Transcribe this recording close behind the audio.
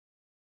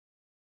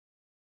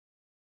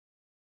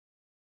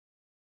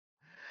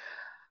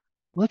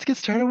Let's get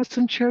started with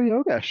some chair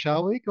yoga,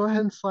 shall we? Go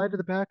ahead and slide to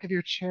the back of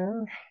your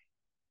chair.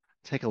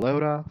 Take a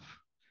load off.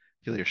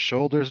 Feel your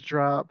shoulders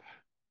drop.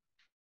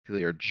 Feel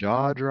your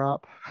jaw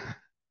drop.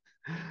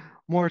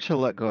 More to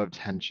let go of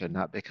tension,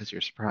 not because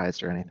you're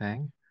surprised or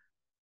anything.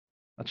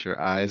 Let your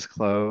eyes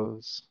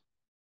close.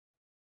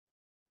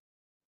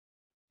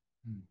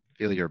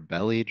 Feel your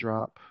belly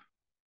drop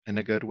in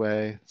a good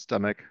way.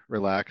 Stomach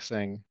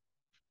relaxing.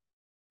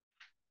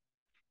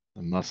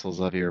 The muscles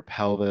of your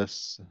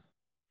pelvis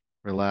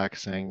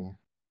relaxing.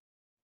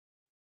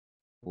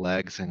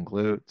 Legs and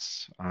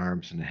glutes,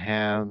 arms and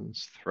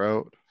hands,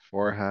 throat,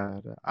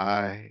 forehead,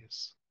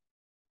 eyes.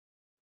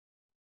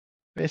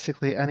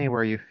 Basically,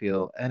 anywhere you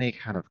feel any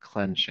kind of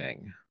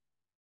clenching,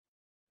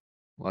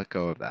 let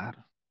go of that.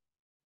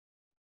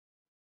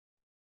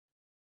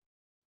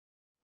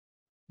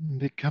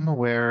 Become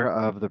aware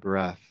of the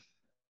breath.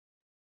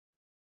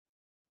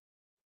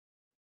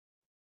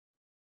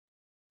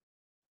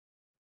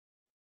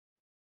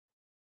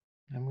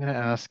 I'm going to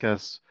ask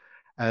us,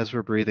 as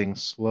we're breathing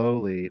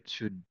slowly,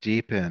 to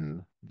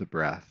deepen the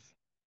breath.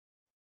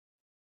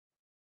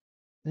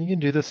 And you can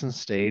do this in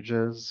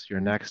stages. Your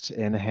next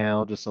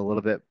inhale, just a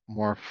little bit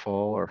more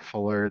full or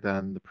fuller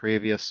than the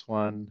previous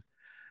one.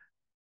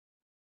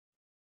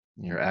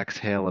 Your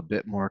exhale, a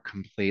bit more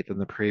complete than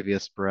the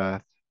previous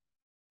breath.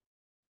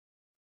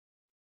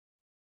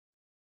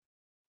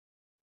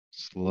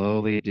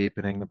 Slowly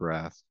deepening the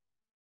breath.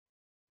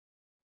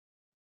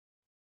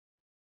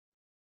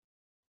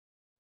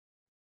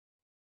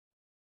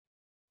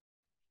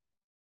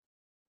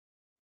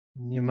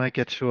 You might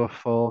get to a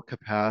full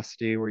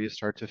capacity where you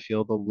start to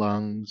feel the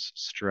lungs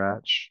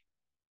stretch,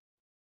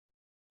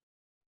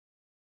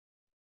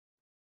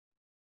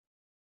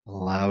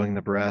 allowing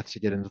the breath to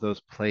get into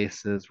those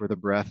places where the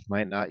breath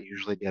might not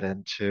usually get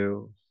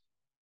into,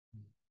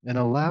 and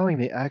allowing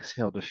the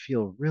exhale to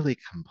feel really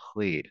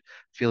complete,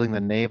 feeling the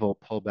navel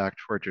pull back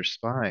towards your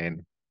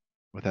spine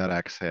with that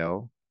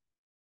exhale,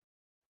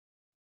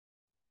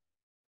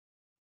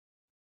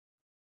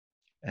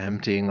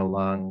 emptying the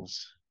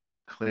lungs,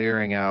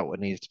 clearing out what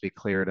needs to be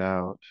cleared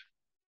out.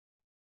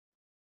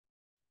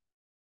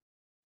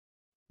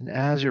 And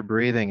as you're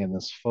breathing in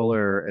this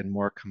fuller and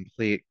more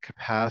complete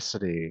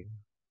capacity,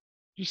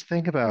 just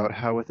think about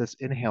how with this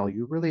inhale,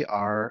 you really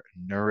are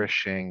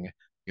nourishing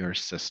your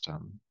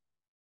system.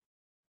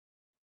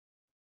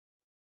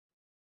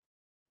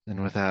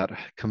 And with that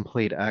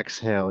complete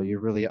exhale, you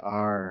really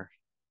are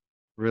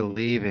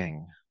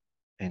relieving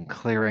and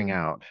clearing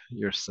out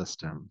your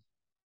system.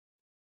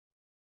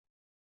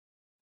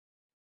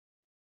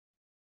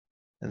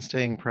 And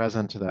staying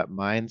present to that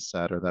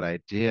mindset or that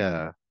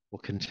idea will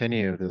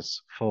continue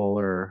this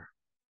fuller,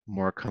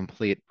 more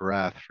complete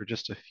breath for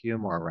just a few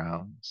more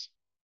rounds.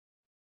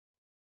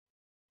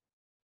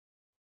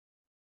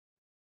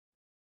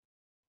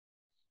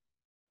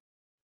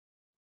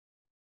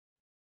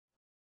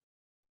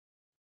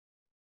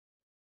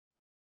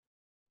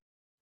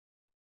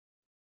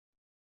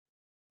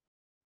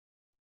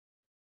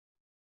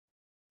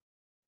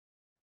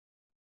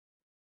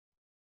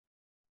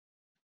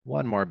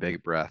 One more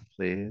big breath,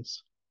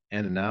 please.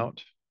 In and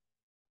out.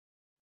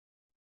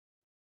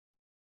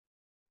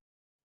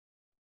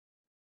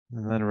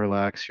 And then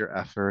relax your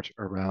effort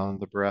around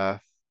the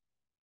breath.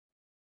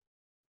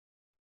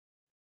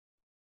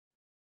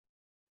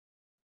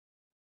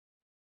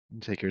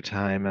 And take your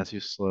time as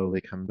you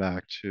slowly come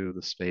back to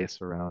the space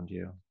around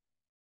you.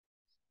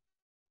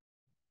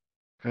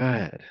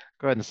 Good.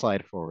 Go ahead and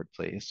slide forward,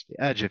 please.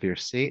 The edge of your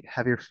seat.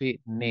 Have your feet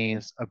and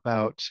knees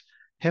about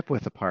hip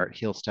width apart,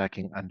 heel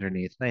stacking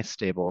underneath. Nice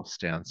stable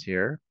stance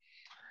here.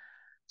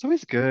 It's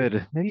always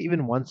good, maybe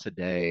even once a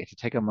day, to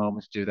take a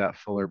moment to do that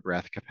fuller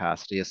breath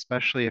capacity,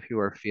 especially if you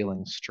are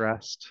feeling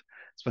stressed,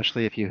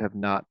 especially if you have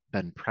not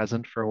been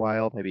present for a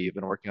while. Maybe you've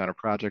been working on a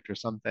project or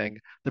something.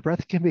 The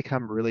breath can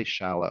become really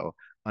shallow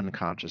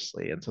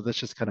unconsciously. And so this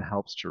just kind of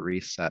helps to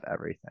reset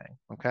everything.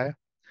 Okay.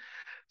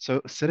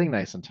 So sitting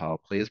nice and tall,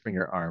 please bring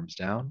your arms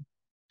down.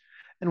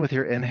 And with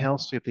your inhale,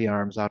 sweep the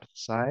arms out to the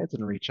sides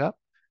and reach up.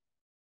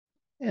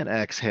 And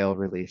exhale,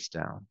 release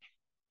down.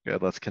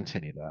 Good. Let's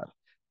continue that.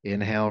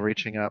 Inhale,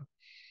 reaching up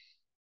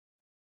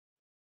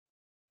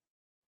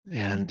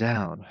and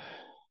down.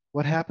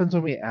 What happens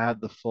when we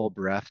add the full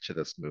breath to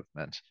this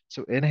movement?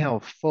 So inhale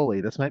fully.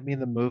 This might mean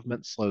the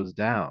movement slows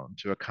down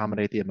to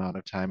accommodate the amount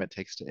of time it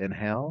takes to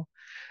inhale.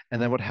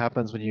 And then what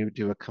happens when you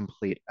do a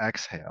complete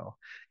exhale?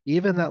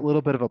 Even that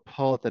little bit of a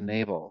pull at the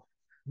navel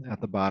at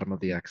the bottom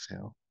of the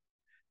exhale.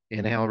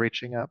 Inhale,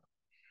 reaching up,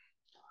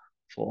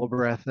 full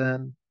breath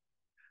in,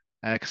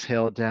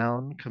 exhale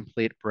down,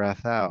 complete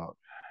breath out.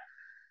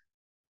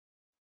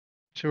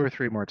 Two or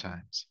three more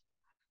times.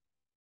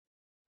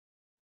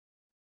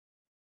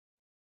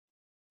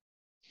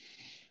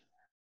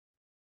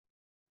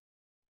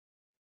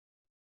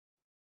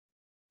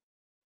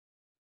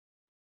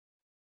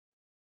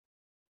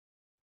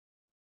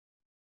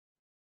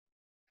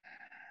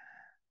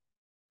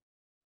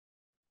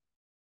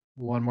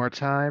 One more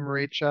time,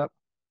 reach up.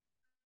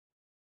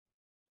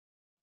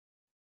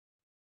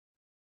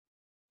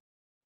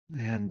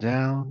 And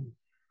down.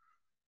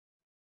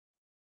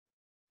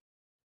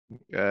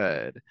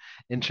 Good.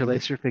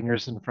 Interlace your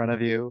fingers in front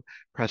of you.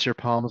 Press your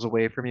palms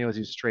away from you as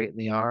you straighten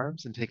the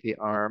arms and take the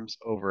arms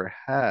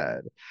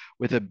overhead.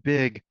 With a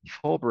big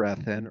full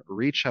breath in,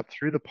 reach up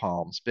through the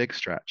palms, big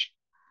stretch.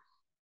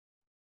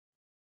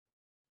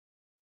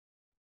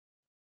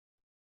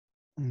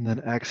 And then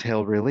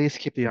exhale, release,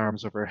 keep the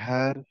arms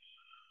overhead.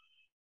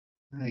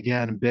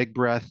 Again, big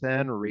breath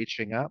in,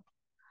 reaching up.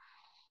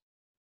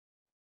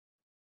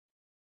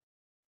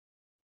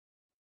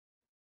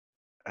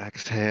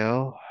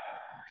 Exhale,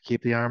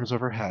 keep the arms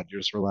overhead.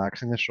 You're just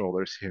relaxing the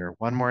shoulders here.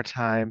 One more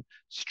time,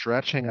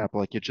 stretching up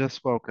like you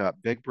just woke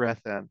up. Big breath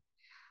in.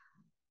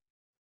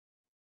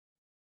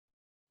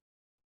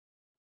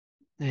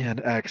 And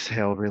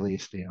exhale,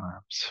 release the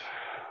arms.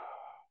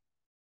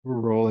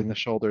 Rolling the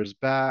shoulders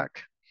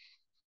back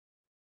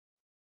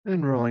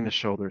and rolling the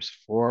shoulders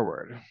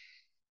forward.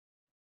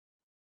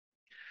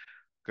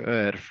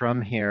 Good.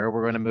 From here,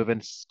 we're going to move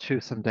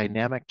into some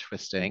dynamic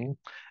twisting,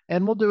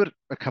 and we'll do it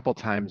a couple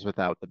times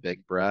without the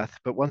big breath.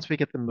 But once we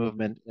get the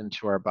movement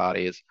into our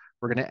bodies,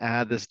 we're going to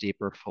add this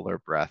deeper, fuller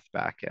breath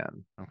back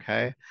in.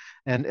 Okay.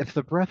 And if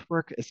the breath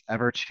work is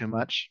ever too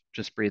much,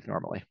 just breathe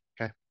normally.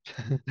 Okay.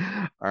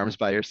 Arms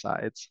by your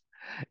sides.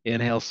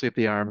 Inhale, sweep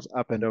the arms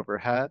up and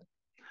overhead.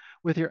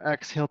 With your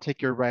exhale,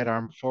 take your right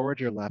arm forward,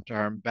 your left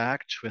arm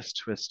back,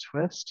 twist, twist,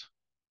 twist.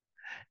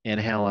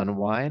 Inhale,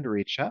 unwind,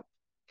 reach up.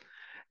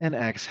 And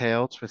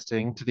exhale,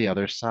 twisting to the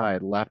other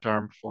side. Left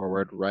arm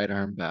forward, right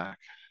arm back.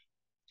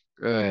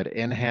 Good.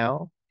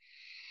 Inhale.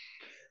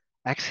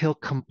 Exhale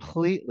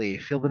completely.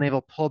 Feel the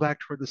navel pull back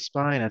toward the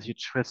spine as you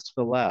twist to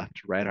the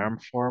left. Right arm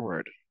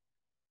forward.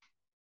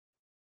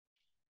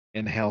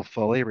 Inhale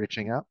fully,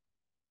 reaching up.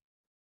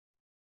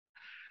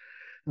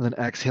 And then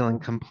exhaling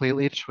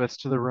completely,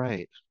 twist to the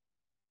right.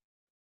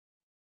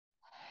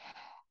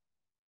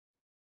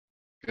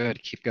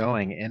 Good. Keep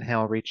going.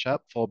 Inhale, reach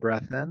up, full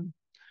breath in.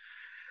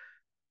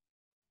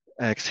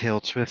 Exhale,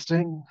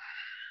 twisting.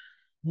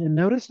 And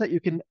notice that you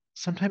can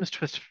sometimes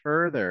twist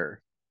further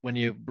when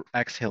you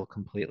exhale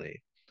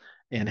completely.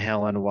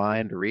 Inhale,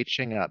 unwind,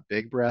 reaching up,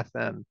 big breath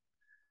in.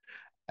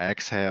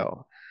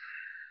 Exhale.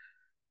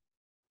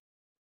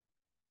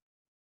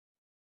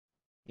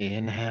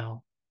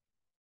 Inhale.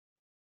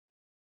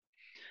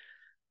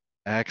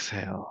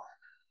 Exhale.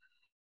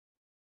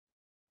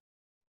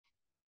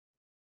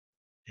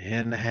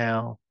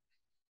 Inhale.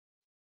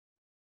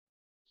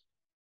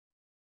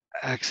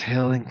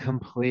 Exhaling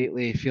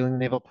completely, feeling the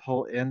navel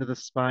pull into the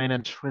spine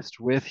and twist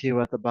with you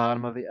at the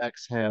bottom of the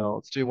exhale.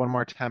 Let's do one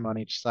more time on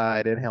each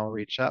side. Inhale,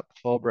 reach up,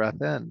 full breath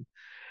in.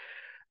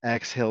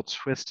 Exhale,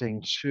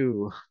 twisting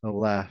to the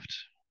left.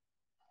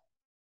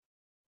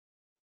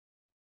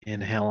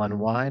 Inhale,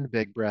 unwind,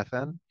 big breath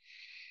in.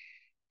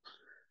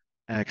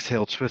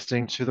 Exhale,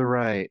 twisting to the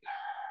right.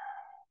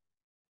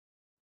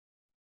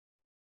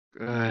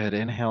 Good.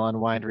 Inhale,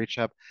 unwind, reach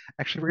up.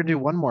 Actually, we're going to do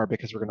one more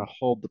because we're going to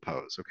hold the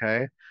pose,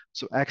 okay?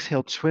 So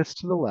exhale, twist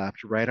to the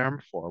left, right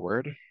arm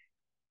forward.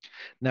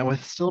 Now,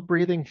 with still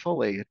breathing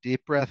fully,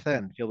 deep breath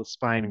in, feel the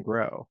spine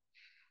grow.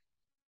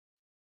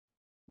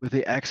 With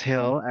the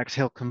exhale,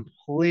 exhale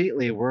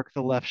completely, work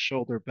the left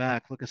shoulder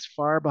back. Look as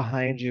far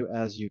behind you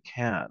as you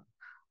can.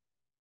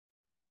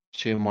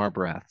 Two more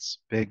breaths.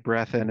 Big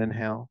breath in,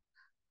 inhale.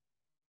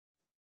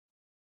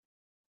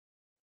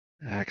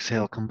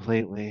 Exhale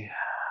completely.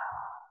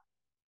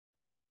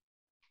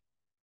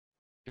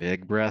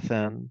 Big breath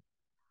in.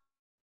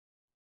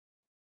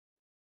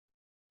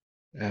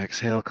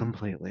 Exhale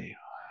completely.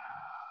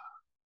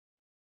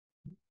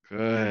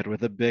 Good.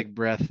 With a big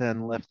breath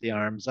in, lift the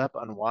arms up,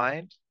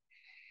 unwind.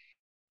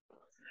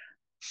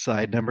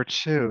 Side number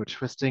two,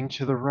 twisting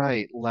to the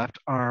right, left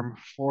arm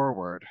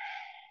forward.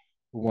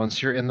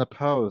 Once you're in the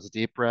pose,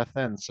 deep breath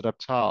in, sit up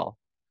tall.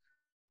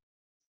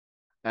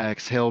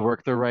 Exhale,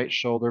 work the right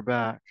shoulder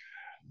back.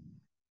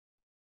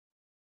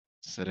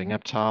 Sitting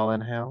up tall,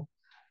 inhale.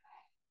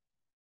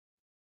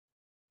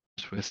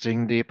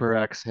 Twisting deeper,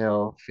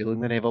 exhale,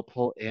 feeling the navel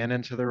pull in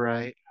and to the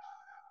right.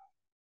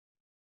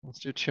 Let's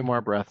do two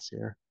more breaths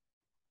here.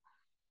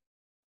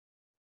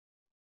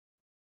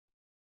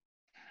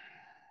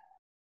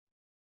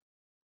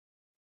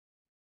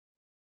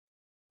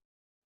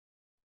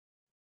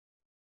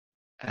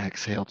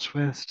 Exhale,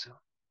 twist.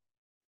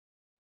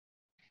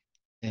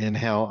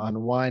 Inhale,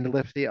 unwind,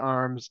 lift the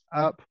arms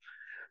up.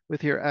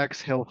 With your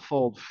exhale,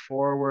 fold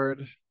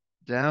forward,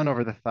 down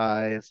over the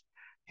thighs.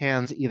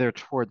 Hands either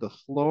toward the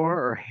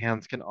floor or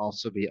hands can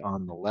also be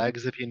on the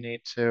legs if you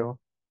need to.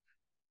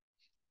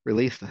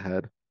 Release the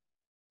head.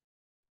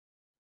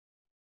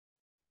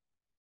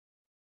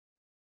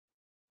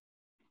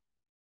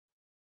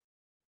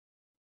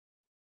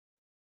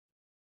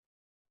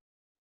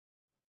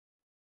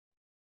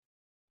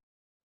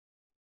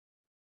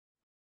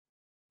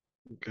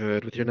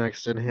 Good. With your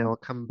next inhale,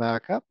 come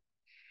back up.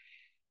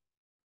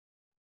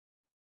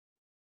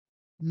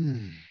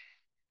 Hmm,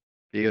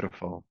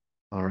 beautiful.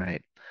 All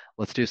right.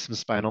 Let's do some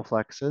spinal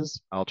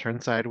flexes. I'll turn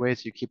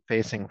sideways. You keep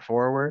facing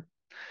forward.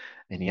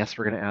 And yes,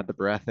 we're going to add the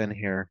breath in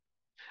here.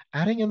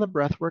 Adding in the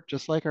breath work,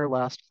 just like our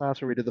last class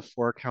where we did the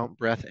 4 count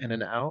breath in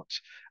and out,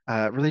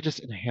 really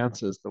just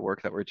enhances the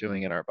work that we're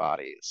doing in our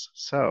bodies.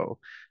 So,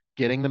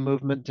 getting the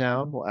movement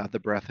down, we'll add the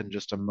breath in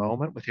just a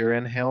moment. With your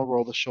inhale,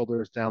 roll the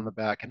shoulders down the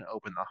back and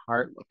open the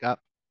heart. Look up.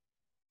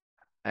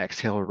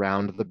 Exhale,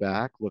 round the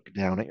back. Look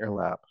down at your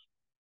lap.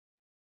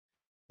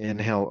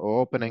 Inhale,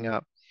 opening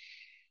up.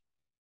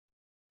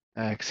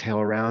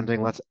 Exhale,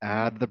 rounding. Let's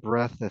add the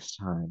breath this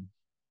time.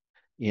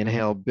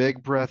 Inhale,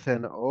 big breath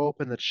in,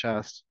 open the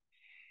chest.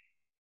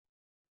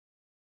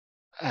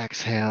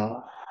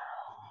 Exhale,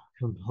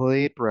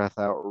 complete breath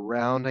out,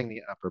 rounding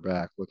the upper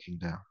back, looking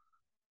down.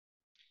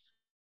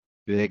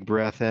 Big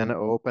breath in,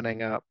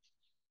 opening up,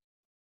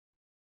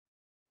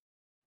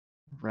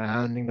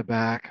 rounding the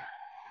back.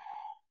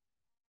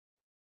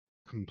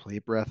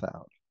 Complete breath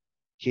out.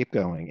 Keep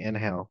going.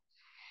 Inhale.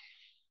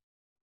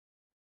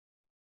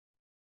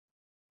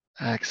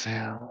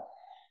 Exhale.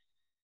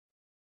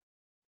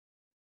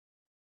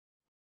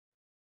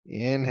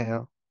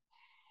 Inhale.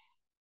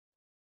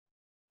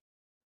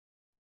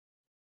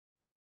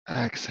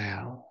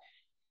 Exhale.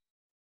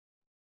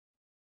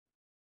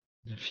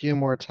 A few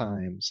more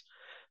times,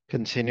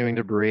 continuing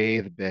to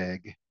breathe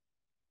big.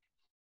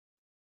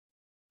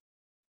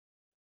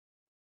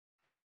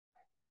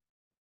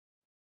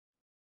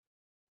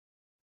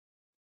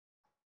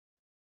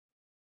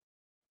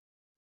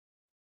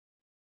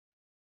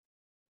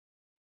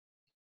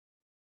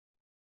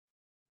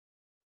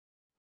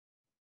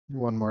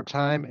 One more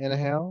time.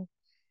 Inhale.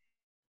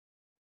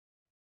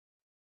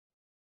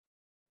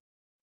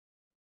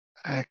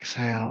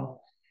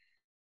 Exhale.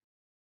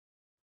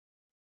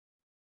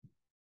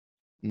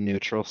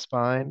 Neutral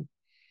spine.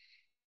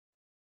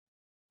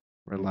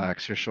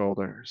 Relax your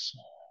shoulders.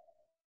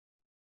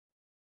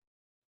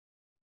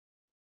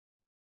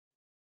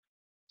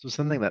 So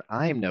something that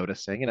I'm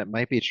noticing, and it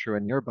might be true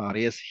in your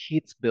body, is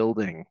heat's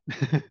building.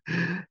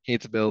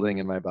 Heat's building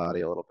in my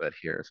body a little bit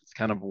here. So it's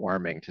kind of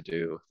warming to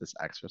do this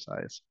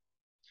exercise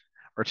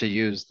or to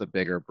use the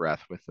bigger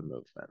breath with the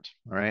movement.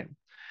 All right.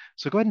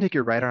 So go ahead and take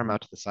your right arm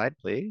out to the side,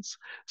 please.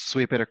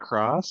 Sweep it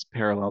across,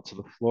 parallel to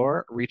the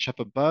floor. Reach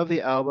up above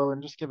the elbow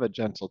and just give a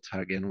gentle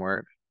tug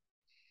inward.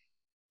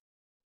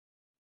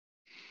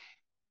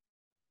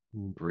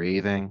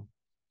 Breathing.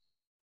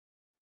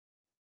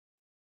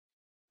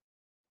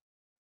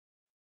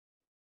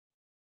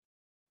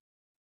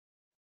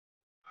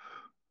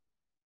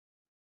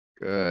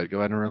 Good. Go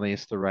ahead and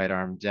release the right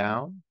arm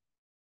down.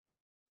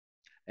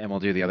 And we'll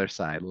do the other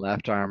side.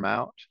 Left arm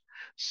out.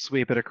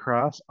 Sweep it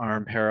across,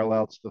 arm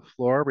parallel to the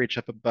floor. Reach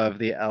up above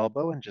the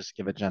elbow and just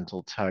give a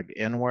gentle tug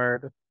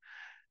inward.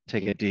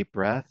 Take a deep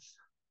breath,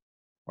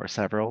 or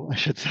several, I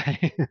should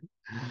say.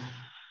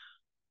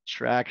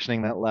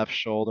 Tractioning that left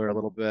shoulder a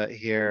little bit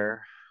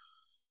here.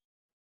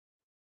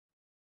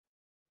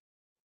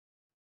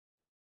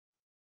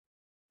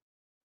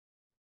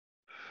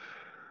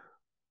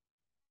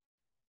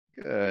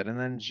 Good. And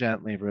then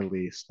gently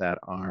release that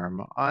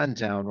arm on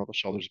down. Roll the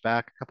shoulders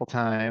back a couple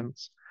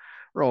times.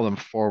 Roll them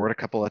forward a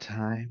couple of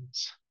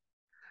times.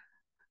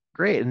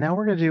 Great. And now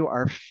we're going to do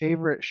our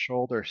favorite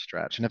shoulder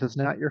stretch. And if it's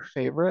not your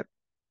favorite,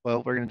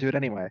 well, we're going to do it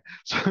anyway.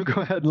 So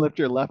go ahead and lift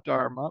your left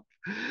arm up,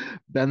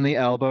 bend the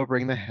elbow,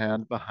 bring the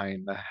hand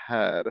behind the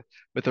head.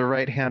 With the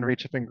right hand,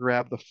 reach up and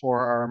grab the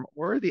forearm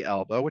or the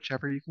elbow,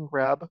 whichever you can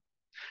grab,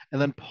 and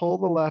then pull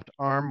the left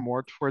arm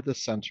more toward the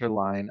center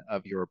line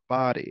of your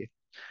body.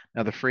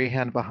 Now, the free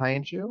hand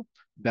behind you,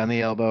 bend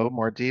the elbow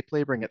more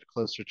deeply, bring it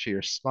closer to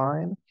your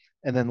spine,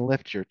 and then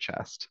lift your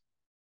chest.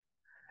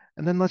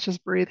 And then let's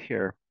just breathe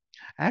here.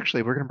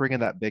 Actually, we're going to bring in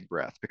that big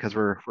breath because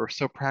we're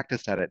so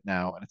practiced at it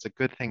now, and it's a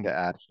good thing to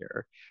add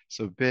here.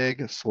 So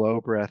big,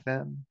 slow breath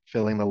in,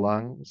 filling the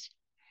lungs.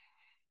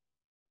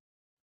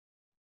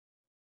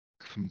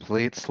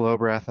 Complete slow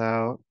breath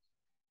out.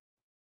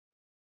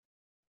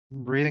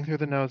 Breathing through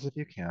the nose if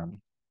you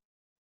can.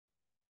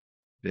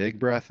 Big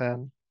breath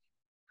in.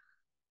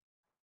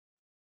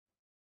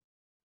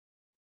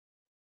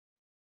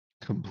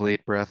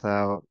 Complete breath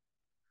out.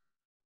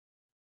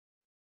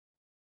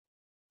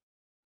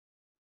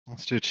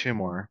 Let's do two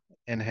more.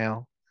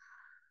 Inhale.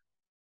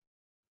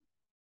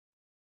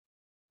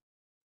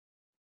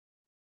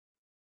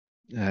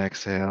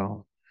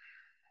 Exhale.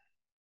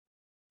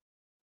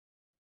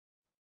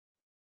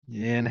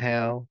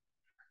 Inhale.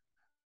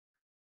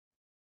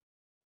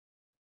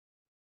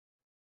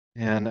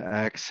 And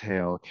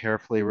exhale.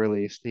 Carefully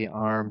release the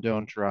arm.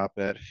 Don't drop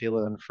it. Feel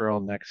it unfurl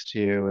next to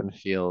you and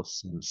feel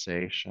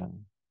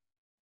sensation.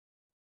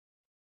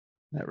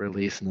 That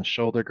release in the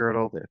shoulder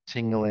girdle, the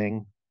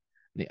tingling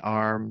in the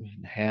arm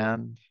and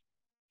hand.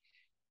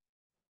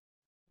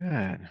 Good.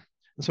 And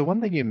so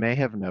one thing you may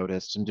have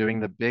noticed in doing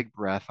the big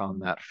breath on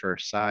that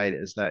first side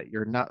is that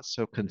you're not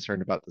so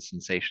concerned about the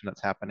sensation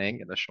that's happening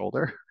in the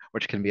shoulder,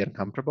 which can be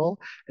uncomfortable.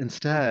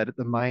 Instead,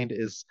 the mind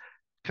is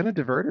kind of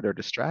diverted or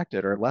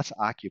distracted or less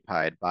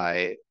occupied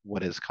by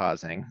what is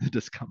causing the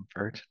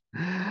discomfort.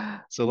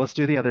 So let's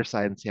do the other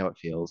side and see how it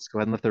feels. Go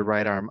ahead and lift the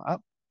right arm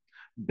up,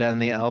 bend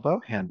the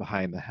elbow, hand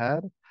behind the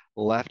head.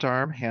 Left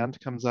arm, hand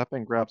comes up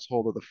and grabs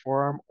hold of the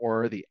forearm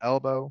or the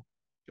elbow.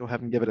 Go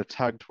ahead and give it a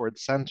tug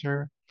towards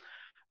center.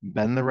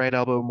 Bend the right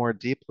elbow more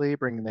deeply,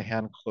 bringing the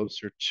hand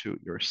closer to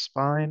your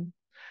spine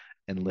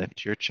and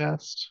lift your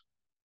chest.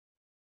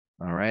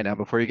 All right, now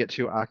before you get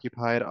too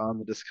occupied on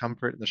the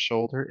discomfort in the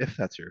shoulder, if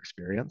that's your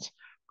experience,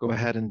 go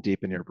ahead and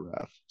deepen your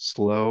breath.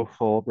 Slow,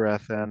 full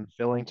breath in,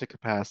 filling to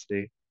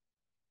capacity.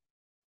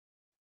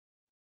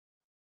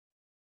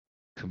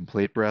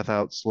 Complete breath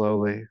out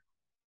slowly.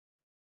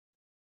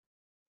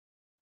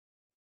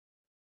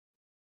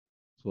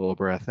 Full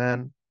breath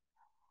in.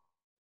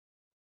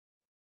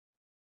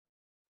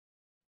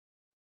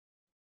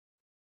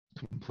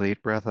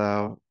 Complete breath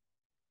out.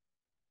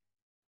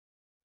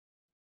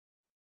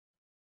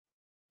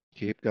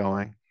 Keep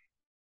going.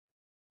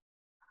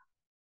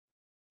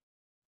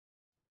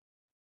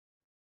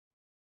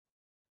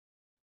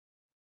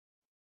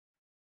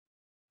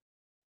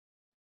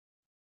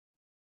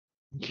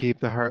 Keep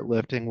the heart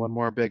lifting. One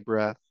more big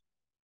breath.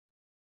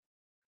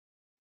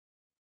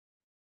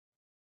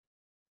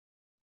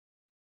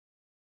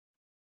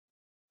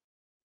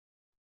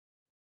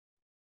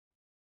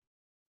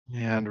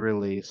 And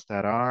release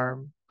that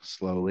arm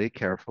slowly,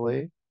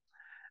 carefully,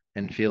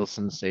 and feel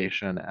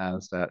sensation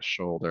as that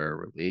shoulder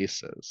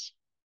releases.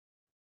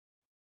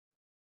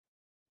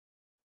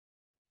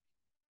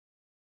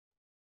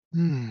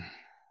 Hmm.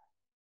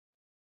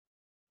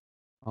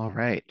 All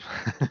right.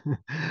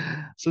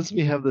 Since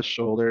we have the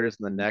shoulders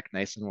and the neck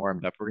nice and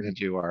warmed up, we're going to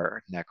do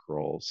our neck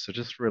rolls. So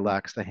just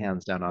relax the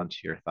hands down onto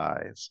your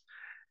thighs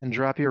and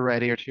drop your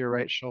right ear to your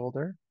right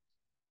shoulder.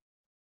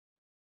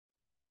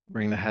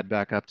 Bring the head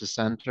back up to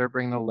center.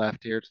 Bring the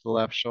left ear to the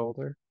left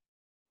shoulder.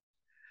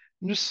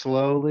 And just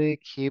slowly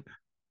keep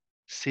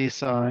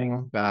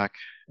seesawing back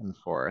and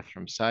forth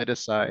from side to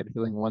side,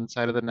 feeling one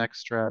side of the neck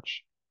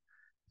stretch,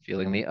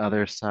 feeling the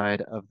other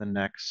side of the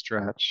neck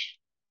stretch.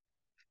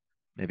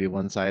 Maybe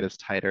one side is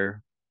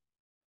tighter.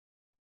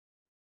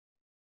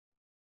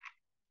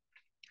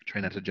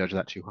 Try not to judge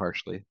that too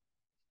harshly.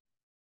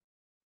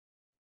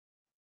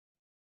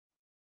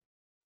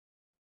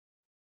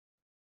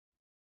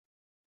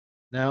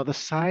 Now, the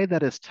side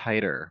that is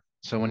tighter,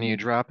 so when you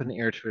drop an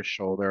ear to a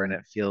shoulder and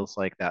it feels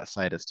like that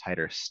side is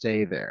tighter,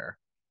 stay there.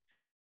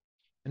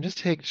 And just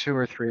take two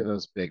or three of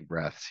those big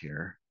breaths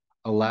here,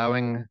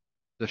 allowing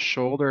the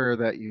shoulder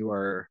that you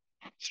are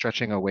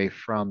stretching away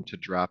from to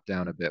drop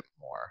down a bit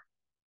more.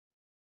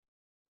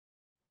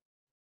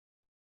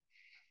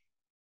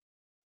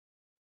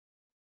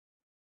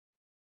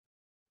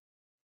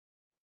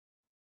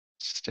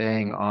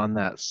 Staying on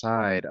that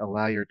side,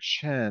 allow your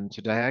chin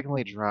to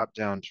diagonally drop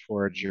down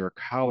towards your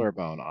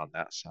collarbone on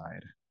that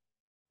side.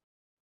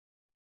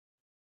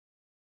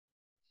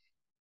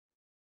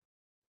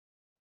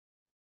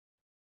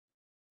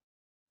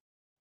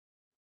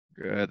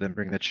 Good. Then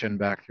bring the chin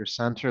back through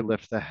center,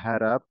 lift the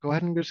head up. Go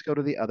ahead and just go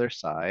to the other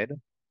side.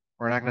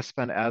 We're not going to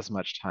spend as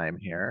much time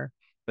here,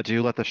 but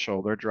do let the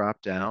shoulder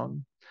drop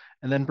down.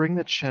 And then bring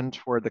the chin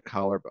toward the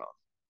collarbone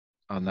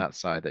on that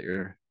side that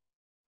you're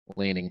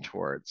leaning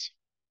towards.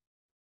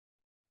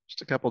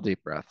 Just a couple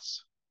deep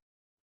breaths.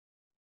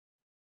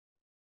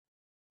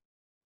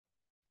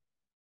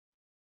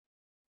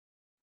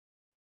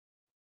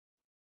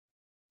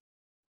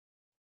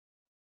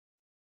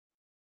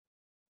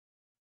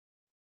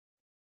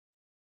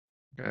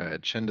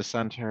 Good. Chin to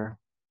center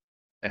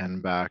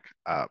and back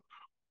up.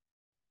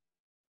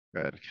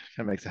 Good. Kind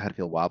of makes the head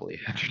feel wobbly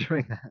after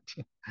doing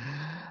that.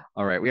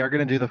 All right, we are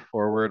going to do the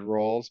forward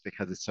rolls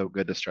because it's so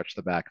good to stretch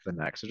the back of the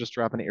neck. So just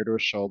drop an ear to a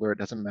shoulder, it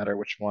doesn't matter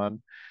which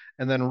one,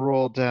 and then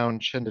roll down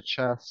chin to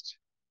chest,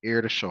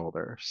 ear to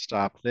shoulder.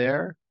 Stop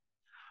there,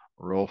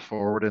 roll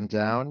forward and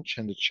down,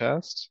 chin to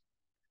chest,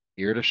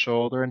 ear to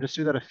shoulder, and just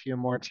do that a few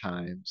more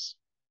times.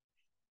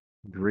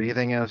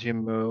 Breathing as you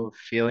move,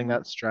 feeling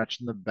that stretch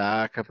in the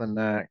back of the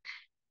neck.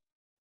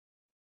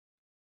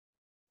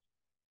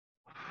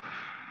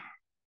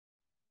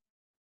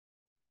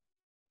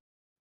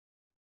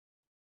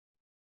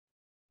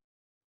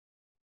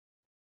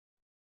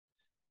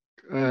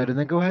 Good, and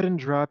then go ahead and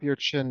drop your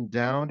chin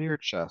down to your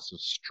chest, so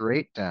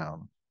straight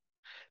down.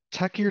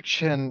 Tuck your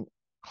chin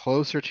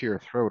closer to your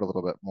throat a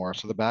little bit more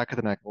so the back of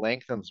the neck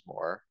lengthens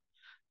more.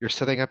 You're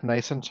sitting up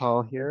nice and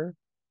tall here.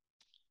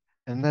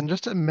 And then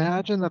just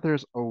imagine that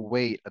there's a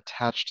weight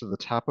attached to the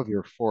top of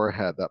your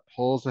forehead that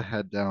pulls the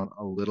head down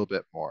a little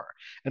bit more.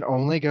 And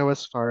only go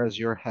as far as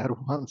your head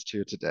wants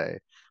to today,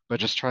 but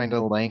just trying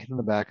to lengthen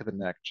the back of the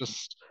neck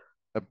just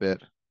a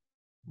bit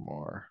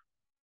more.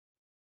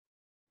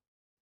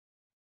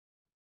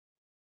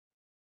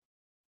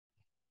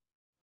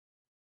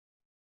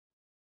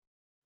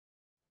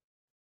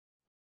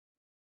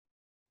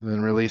 And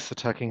then release the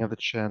tucking of the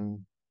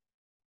chin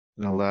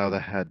and allow the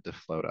head to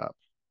float up.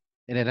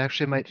 And it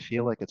actually might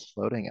feel like it's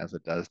floating as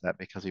it does that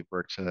because we've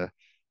worked to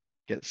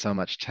get so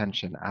much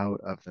tension out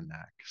of the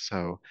neck.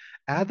 So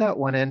add that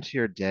one into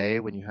your day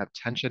when you have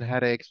tension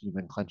headaches, when you've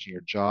been clenching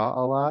your jaw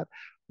a lot,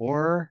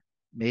 or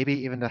maybe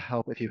even to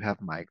help if you have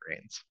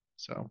migraines.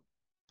 So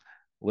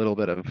a little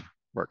bit of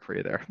work for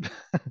you there.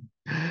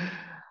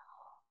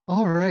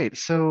 All right,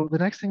 so the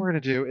next thing we're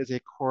going to do is a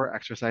core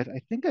exercise.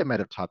 I think I might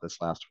have taught this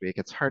last week.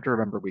 It's hard to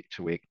remember week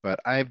to week, but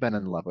I've been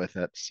in love with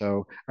it.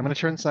 So I'm going to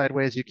turn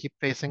sideways. You keep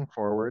facing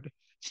forward,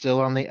 still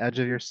on the edge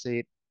of your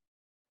seat,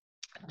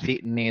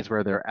 feet and knees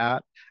where they're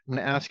at. I'm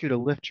going to ask you to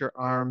lift your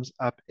arms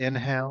up,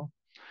 inhale.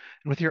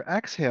 And with your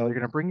exhale, you're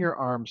going to bring your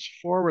arms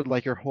forward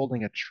like you're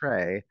holding a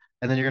tray,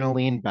 and then you're going to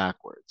lean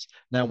backwards.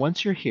 Now,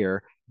 once you're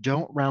here,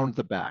 don't round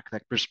the back.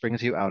 That just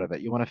brings you out of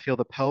it. You want to feel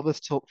the pelvis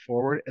tilt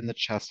forward and the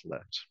chest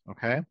lift,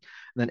 okay? And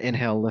then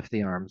inhale, lift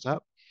the arms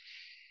up.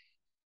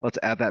 Let's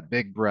add that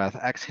big breath.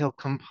 Exhale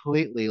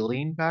completely.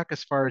 Lean back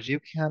as far as you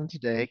can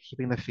today,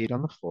 keeping the feet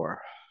on the floor.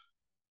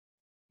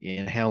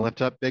 Inhale,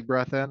 lift up, big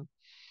breath in.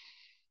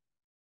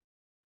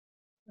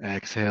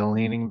 Exhale,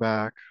 leaning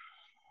back.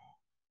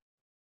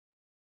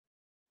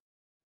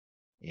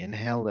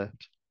 Inhale,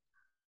 lift.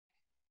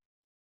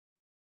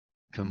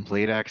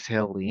 Complete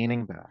exhale,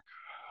 leaning back.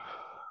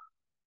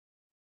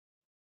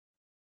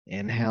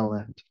 Inhale,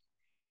 lift.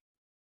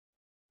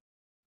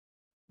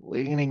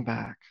 Leaning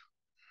back.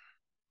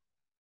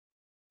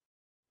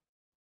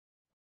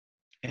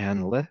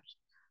 And lift.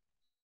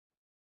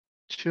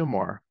 Two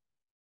more.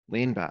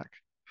 Lean back.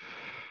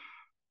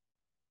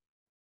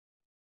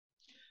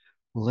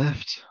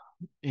 Lift.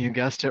 You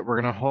guessed it.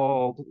 We're going to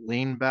hold.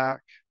 Lean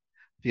back.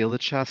 Feel the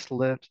chest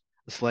lift.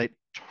 A slight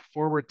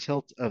forward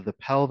tilt of the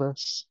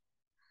pelvis.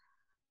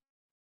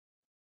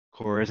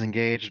 Core is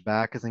engaged.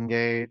 Back is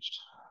engaged.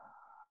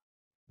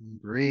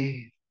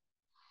 Breathe.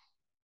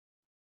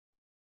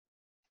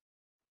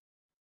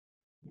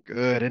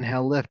 Good.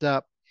 Inhale, lift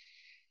up.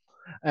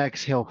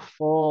 Exhale,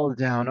 fold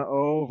down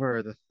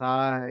over the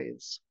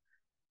thighs.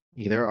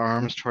 Either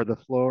arms toward the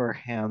floor,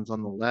 hands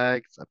on the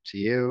legs. Up to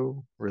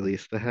you.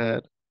 Release the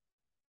head.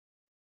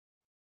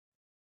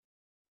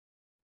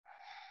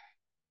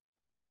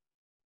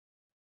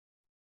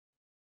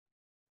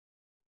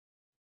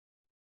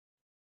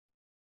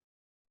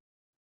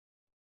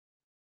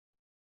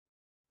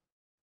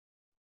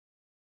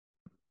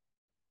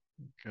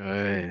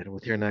 Good.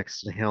 With your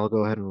next inhale,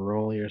 go ahead and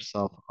roll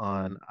yourself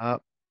on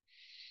up.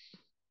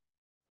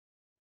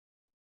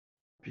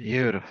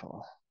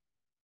 Beautiful.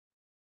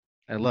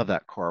 I love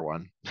that core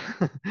one.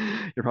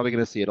 You're probably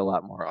going to see it a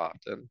lot more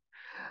often.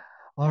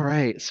 All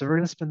right, so we're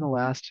going to spend the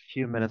last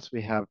few minutes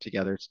we have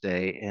together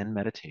today in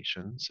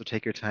meditation. So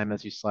take your time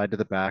as you slide to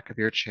the back of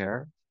your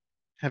chair,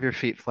 have your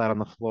feet flat on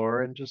the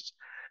floor, and just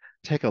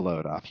take a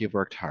load off. You've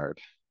worked hard.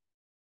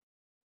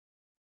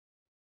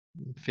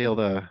 Feel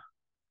the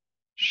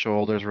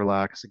shoulders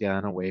relax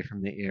again away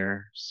from the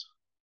ears.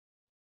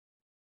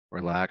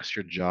 Relax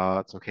your jaw.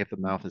 It's okay if the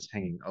mouth is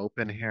hanging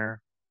open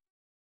here.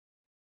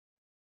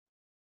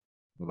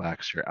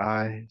 Relax your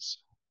eyes.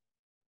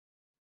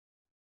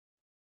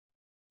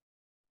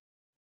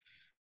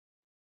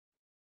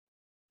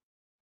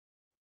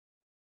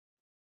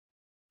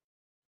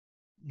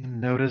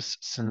 Notice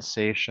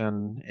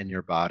sensation in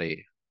your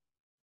body.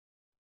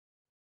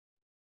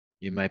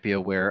 You might be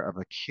aware of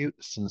acute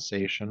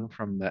sensation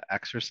from the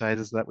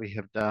exercises that we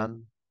have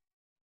done,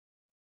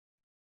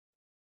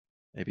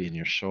 maybe in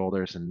your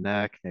shoulders and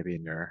neck, maybe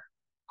in your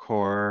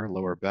core,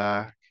 lower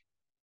back,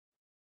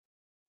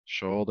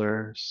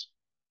 shoulders,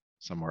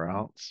 somewhere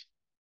else.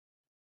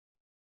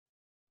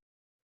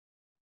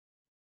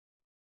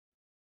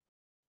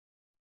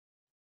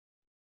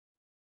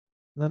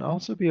 And then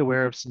also be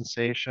aware of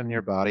sensation in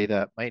your body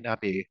that might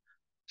not be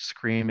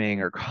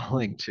screaming or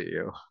calling to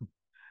you.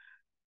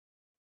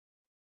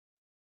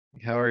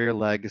 How are your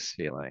legs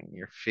feeling?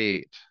 Your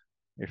feet,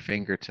 your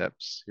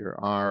fingertips, your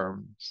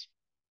arms,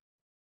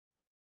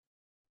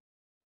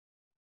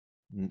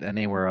 and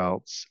anywhere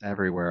else,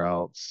 everywhere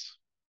else.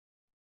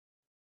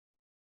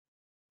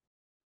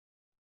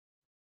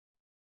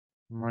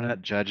 We're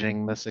not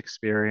judging this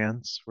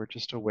experience, we're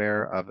just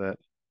aware of it.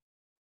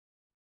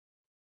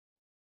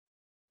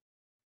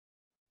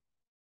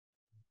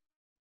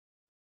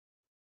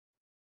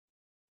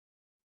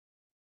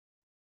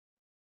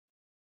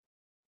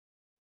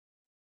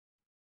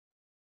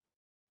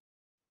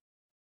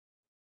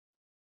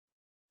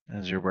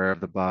 As you're aware of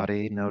the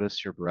body,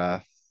 notice your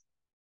breath.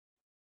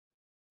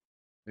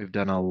 We've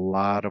done a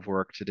lot of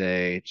work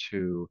today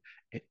to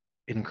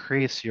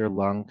increase your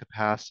lung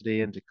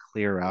capacity and to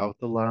clear out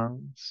the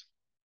lungs.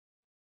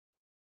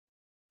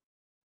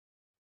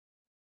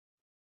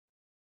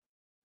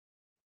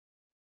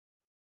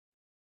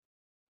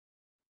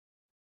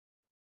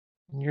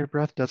 Your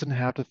breath doesn't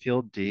have to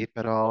feel deep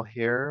at all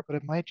here, but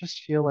it might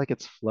just feel like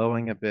it's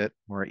flowing a bit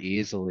more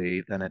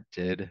easily than it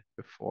did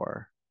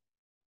before,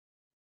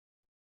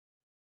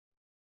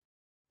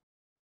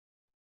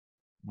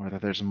 or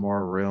that there's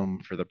more room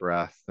for the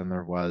breath than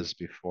there was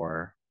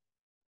before.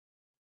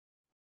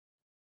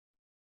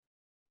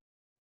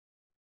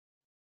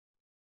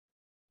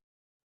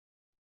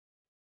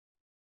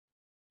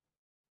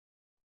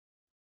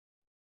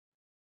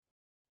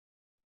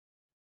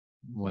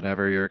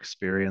 Whatever your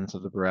experience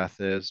of the breath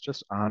is,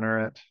 just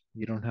honor it.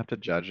 You don't have to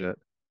judge it.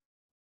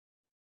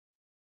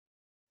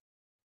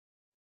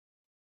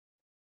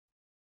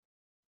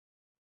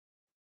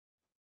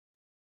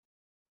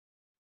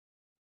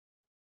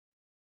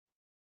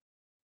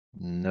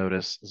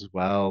 Notice as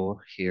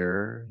well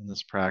here in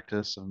this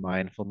practice of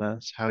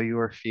mindfulness how you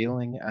are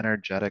feeling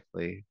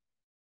energetically.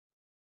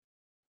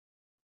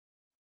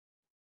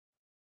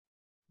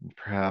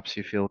 Perhaps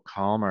you feel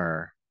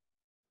calmer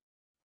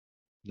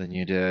than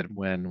you did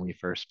when we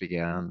first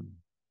began.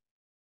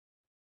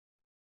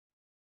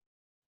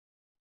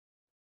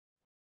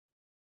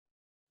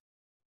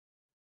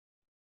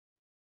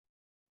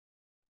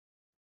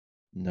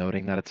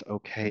 Noting that it's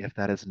okay if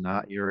that is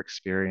not your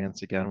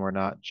experience. Again, we're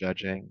not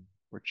judging,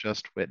 we're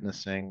just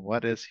witnessing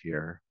what is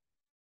here.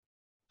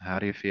 How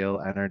do you feel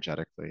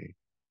energetically?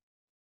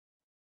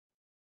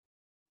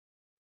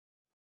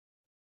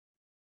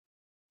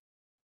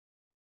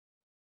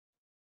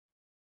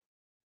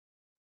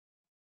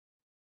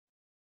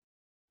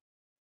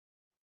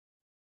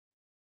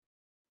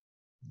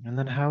 And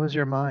then how is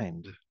your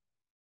mind?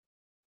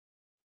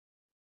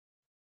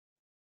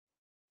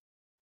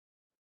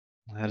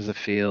 How does it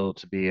feel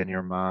to be in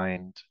your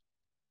mind?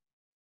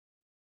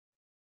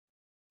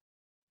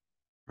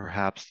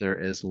 Perhaps there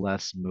is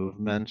less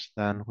movement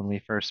than when we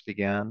first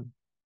began.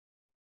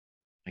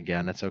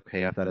 Again, it's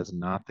okay if that is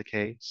not the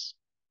case,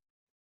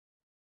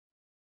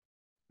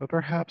 but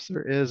perhaps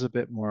there is a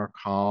bit more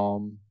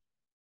calm,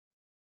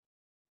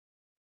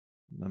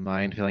 the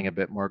mind feeling a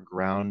bit more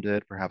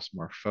grounded, perhaps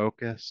more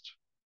focused.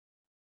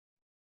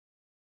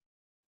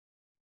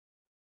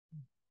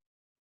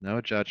 No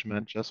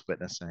judgment, just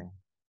witnessing,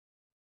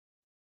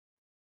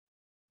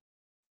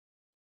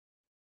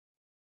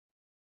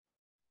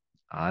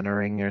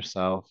 honoring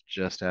yourself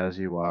just as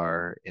you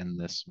are in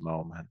this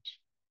moment.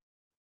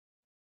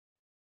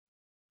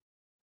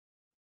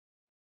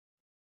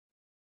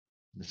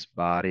 This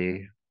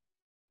body,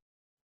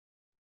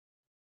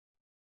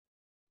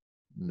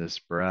 this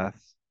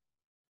breath,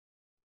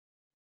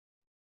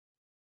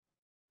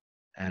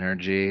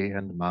 energy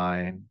and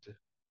mind.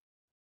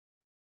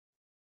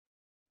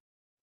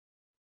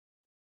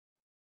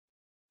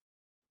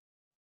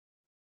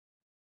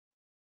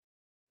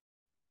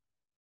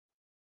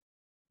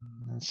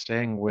 And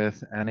staying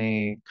with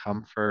any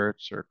comfort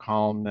or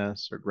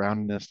calmness or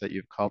groundedness that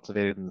you've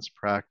cultivated in this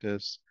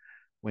practice.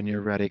 When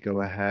you're ready,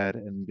 go ahead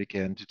and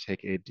begin to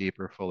take a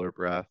deeper, fuller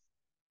breath.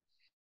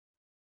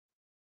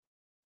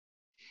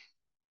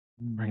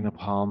 Bring the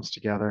palms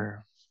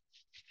together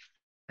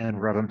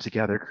and rub them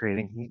together,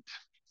 creating heat.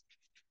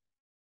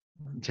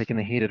 Taking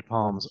the heated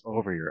palms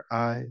over your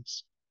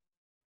eyes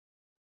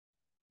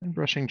and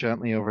brushing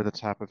gently over the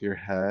top of your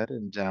head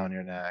and down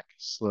your neck,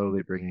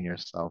 slowly bringing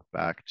yourself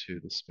back to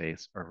the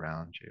space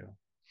around you.